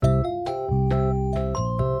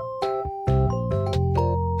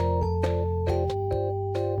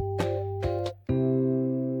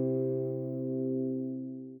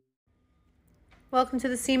welcome to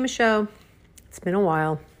the Sima show. It's been a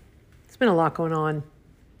while. It's been a lot going on.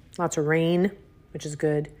 Lots of rain, which is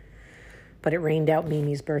good. But it rained out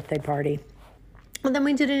Mimi's birthday party. And then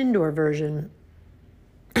we did an indoor version.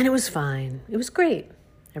 And it was fine. It was great.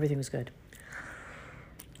 Everything was good.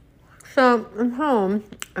 So I'm home.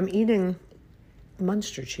 I'm eating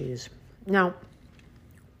Muenster cheese. Now,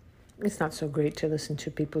 it's not so great to listen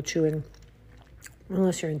to people chewing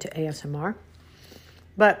unless you're into ASMR.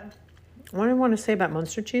 But what I want to say about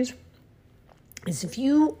Muenster cheese is if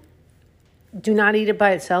you do not eat it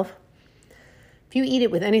by itself, if you eat it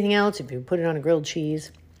with anything else, if you put it on a grilled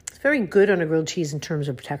cheese, it's very good on a grilled cheese in terms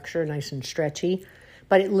of texture, nice and stretchy,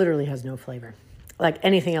 but it literally has no flavor. Like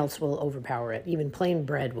anything else will overpower it. Even plain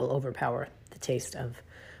bread will overpower the taste of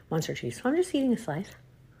Muenster cheese. So I'm just eating a slice.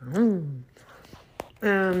 Some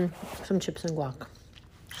chips and guac.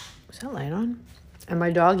 Is that light on? And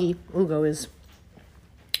my doggy, Ugo, is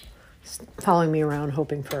following me around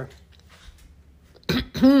hoping for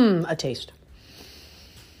a taste.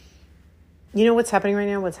 You know what's happening right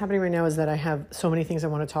now? What's happening right now is that I have so many things I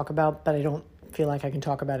want to talk about, but I don't feel like I can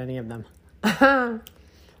talk about any of them.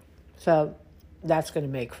 So that's going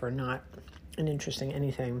to make for not an interesting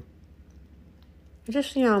anything. I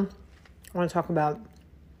just, I want to talk about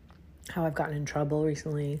how I've gotten in trouble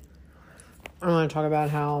recently. I want to talk about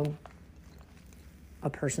how a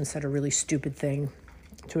person said a really stupid thing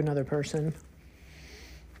to another person.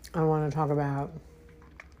 I want to talk about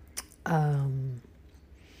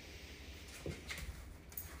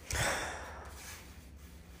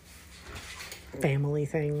family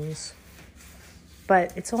things.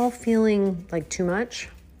 But it's all feeling like too much.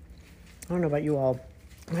 I don't know about you all.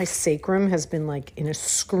 My sacrum has been like in a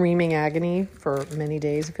screaming agony for many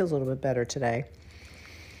days. It feels a little bit better today.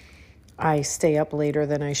 I stay up later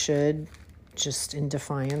than I should, just in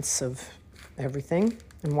defiance of everything.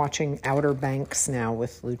 I'm watching Outer Banks now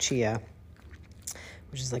with Lucia,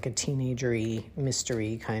 which is like a teenager-y,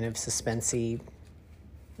 mystery kind of suspensey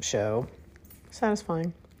show.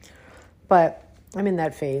 Satisfying. But I'm in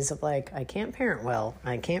that phase of like, I can't parent well.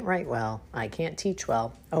 I can't write well. I can't teach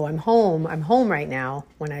well. Oh, I'm home. I'm home right now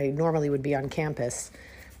when I normally would be on campus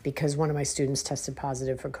because one of my students tested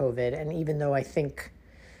positive for COVID. And even though I think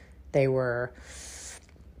they were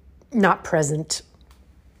not present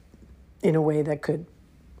in a way that could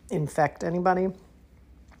infect anybody,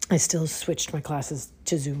 I still switched my classes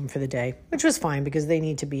to Zoom for the day, which was fine because they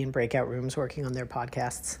need to be in breakout rooms working on their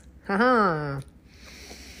podcasts. Haha.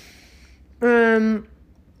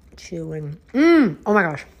 Chewing. Oh my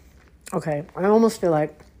gosh. Okay. I almost feel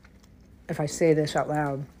like if I say this out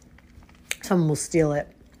loud, someone will steal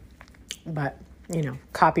it. But,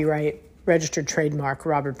 copyright, registered trademark,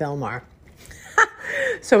 Robert Belmar.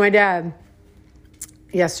 So my dad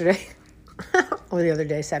yesterday or the other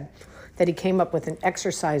day said that he came up with an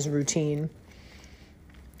exercise routine,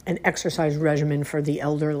 an exercise regimen for the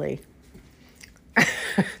elderly.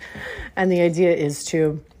 And the idea is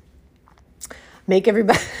to make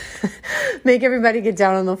everybody get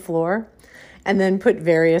down on the floor and then put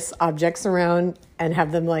various objects around and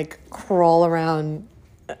have them like crawl around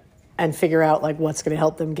and figure out like what's going to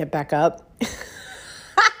help them get back up.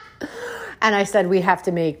 And I said, we have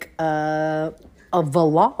to make a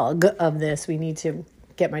vlog of this. We need to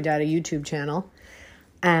get my dad a YouTube channel.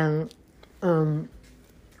 And,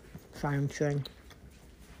 sorry, I'm chewing.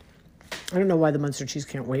 I don't know why the Muenster cheese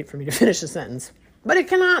can't wait for me to finish a sentence, but it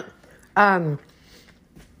cannot.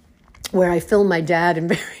 Where I film my dad in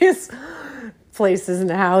various places in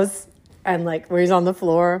the house and like where he's on the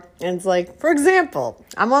floor. And it's like, for example,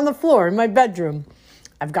 I'm on the floor in my bedroom.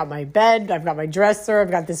 I've got my bed, I've got my dresser,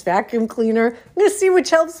 I've got this vacuum cleaner. I'm going to see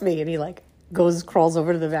which helps me. And he like crawls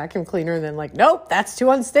over to the vacuum cleaner and then like, nope, that's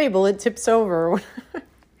too unstable. It tips over.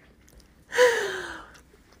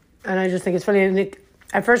 And I just think it's funny. And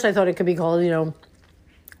at first I thought it could be called,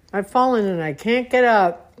 I've fallen and I can't get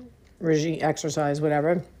up. Regime, exercise,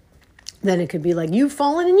 whatever. Then it could be like, you've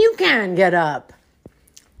fallen and you can get up.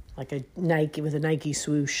 Like a Nike with a Nike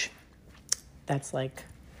swoosh. That's like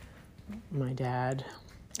my dad.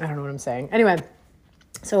 I don't know what I'm saying. Anyway,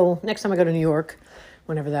 so next time I go to New York,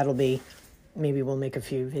 whenever that'll be, maybe we'll make a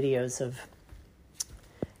few videos of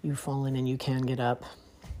you've fallen and you can get up.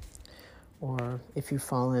 Or if you've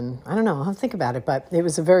fallen, I don't know. I'll think about it. But it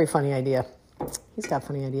was a very funny idea. He's got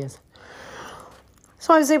funny ideas.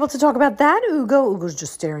 So I was able to talk about that. Ugo's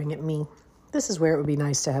just staring at me. This is where it would be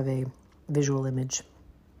nice to have a visual image.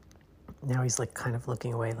 Now he's like kind of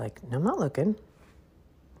looking away like, no, I'm not looking.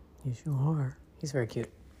 Yes, you are. He's very cute.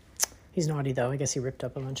 He's naughty though. I guess he ripped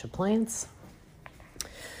up a bunch of plants.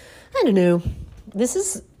 I don't know. This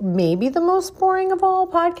is maybe the most boring of all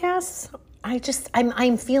podcasts.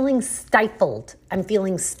 I'm feeling stifled. I'm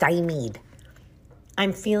feeling stymied.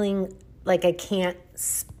 I'm feeling like I can't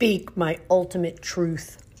speak my ultimate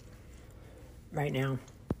truth right now.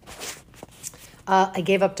 I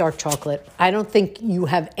gave up dark chocolate. I don't think you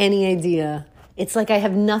have any idea. It's like I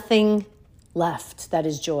have nothing left that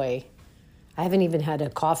is joy. I haven't even had a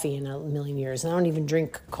coffee in a million years. And I don't even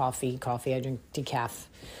drink coffee. I drink decaf.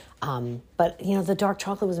 But, the dark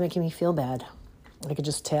chocolate was making me feel bad. I could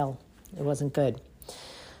just tell it wasn't good.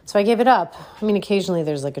 So I gave it up. I mean, occasionally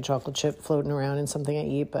there's like a chocolate chip floating around in something I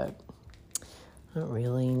eat, but not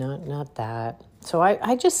really, not that. So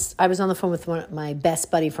I was on the phone with my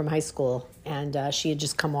best buddy from high school, and she had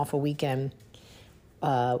just come off a weekend,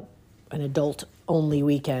 an adult-only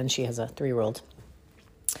weekend. She has a 3-year-old,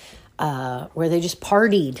 where they just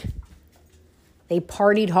partied. They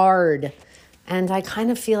partied hard. And I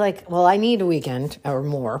kind of feel like, well, I need a weekend or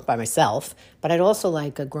more by myself, but I'd also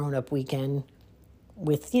like a grown-up weekend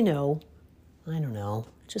with, I don't know,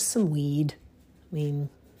 just some weed. I mean,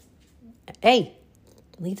 hey,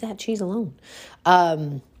 leave that cheese alone.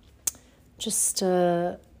 Or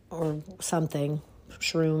something,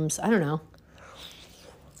 shrooms, I don't know.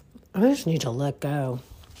 I just need to let go.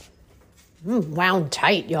 I'm wound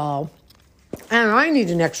tight, y'all. And I need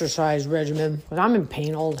an exercise regimen because I'm in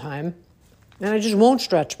pain all the time. And I just won't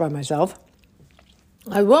stretch by myself.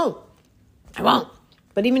 I won't.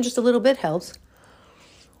 But even just a little bit helps.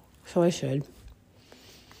 So I should.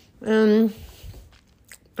 I don't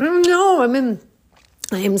know.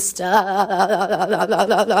 I am stuck.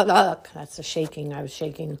 That's the shaking. I was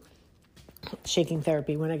shaking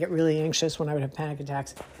therapy when I get really anxious, when I would have panic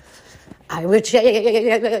attacks. I would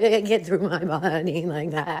get through my body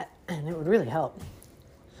like that. And it would really help.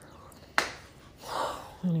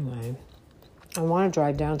 Anyway. I want to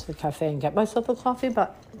drive down to the cafe and get myself a coffee,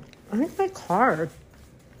 but I think my car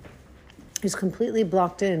is completely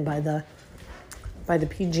blocked in by the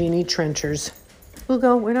PG&E trenchers.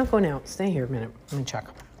 We're not going out. Stay here a minute. Let me check.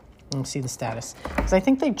 Let me see the status. Because I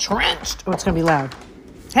think they trenched. Oh, it's going to be loud.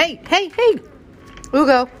 Hey.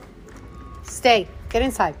 Ugo. Stay. Get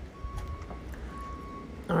inside.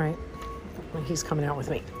 All right. He's coming out with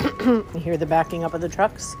me. You hear the backing up of the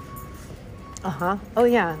trucks? Uh-huh. Oh,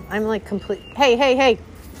 yeah. I'm like complete. Hey.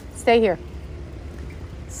 Stay here.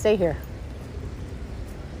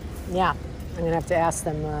 Yeah. I'm going to have to ask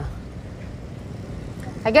them.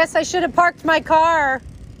 I guess I should have parked my car.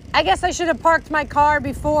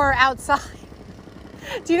 Before outside.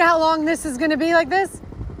 Do you know how long this is going to be like this?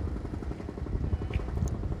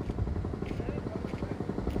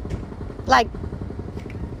 Like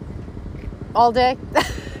all day?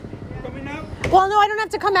 Coming out? Well, no, I don't have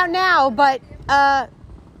to come out now, but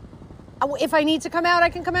if I need to come out, I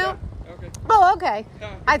can come out? Yeah, okay. Oh, okay.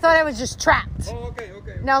 Yeah. I thought I was just trapped. Oh, okay.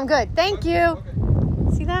 No, I'm good. Thank you.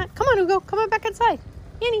 Okay. See that? Come on, Ugo. Come on back inside.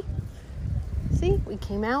 Yanny. See, we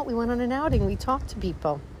came out. We went on an outing. We talked to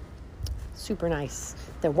people. Super nice.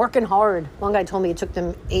 They're working hard. One guy told me it took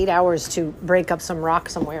them 8 hours to break up some rock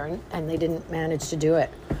somewhere, and they didn't manage to do it.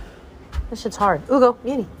 This shit's hard. Ugo,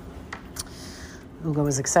 Yanny. Ugo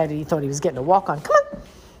was excited. He thought he was getting a walk on. Come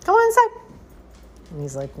on inside. And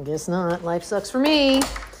he's like, I guess not. Life sucks for me.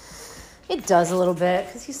 It does a little bit,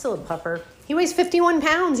 because he's still a pupper. He weighs 51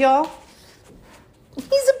 pounds, y'all. He's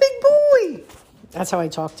a big boy. That's how I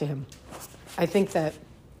talk to him. I think that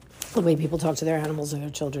the way people talk to their animals and their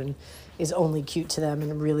children is only cute to them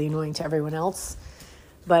and really annoying to everyone else.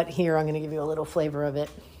 But here, I'm going to give you a little flavor of it.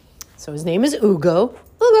 So his name is Ugo.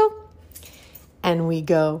 And we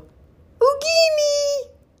go, Ugini.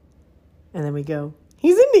 And then we go,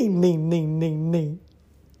 he's a nee.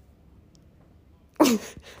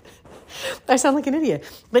 I sound like an idiot.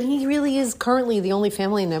 But he really is currently the only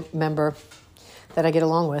family member that I get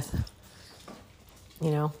along with.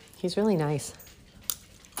 He's really nice.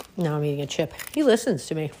 Now I'm eating a chip. He listens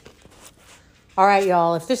to me. All right,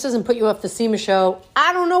 y'all. If this doesn't put you off the Sima show,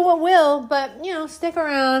 I don't know what will. But, stick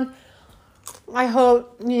around. I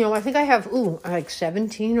hope, I think I have, like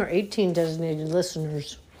 17 or 18 designated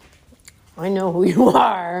listeners. I know who you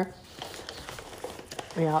are.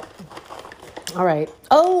 Yeah. All right.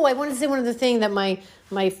 Oh, I wanted to say one other thing, that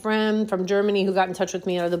my friend from Germany who got in touch with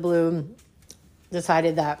me out of the blue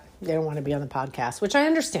decided that they don't want to be on the podcast, which I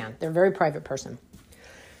understand. They're a very private person.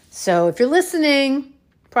 So if you're listening,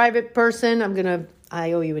 private person,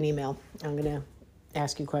 I owe you an email. I'm going to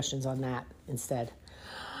ask you questions on that instead.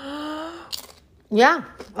 Yeah.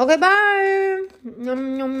 Okay, bye.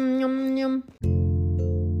 Yum, yum, yum, yum.